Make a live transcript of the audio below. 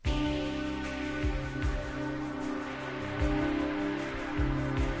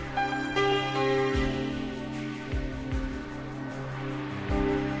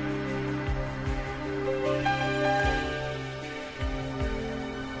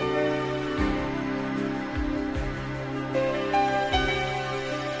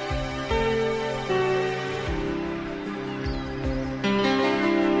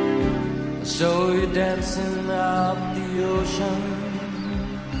dancing up the ocean,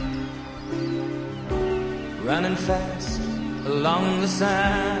 running fast along the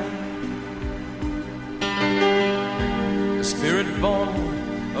sand. A spirit born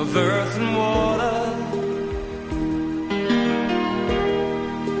of earth and water,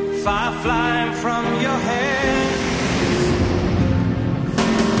 fire flying from your head.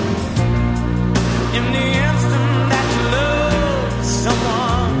 In the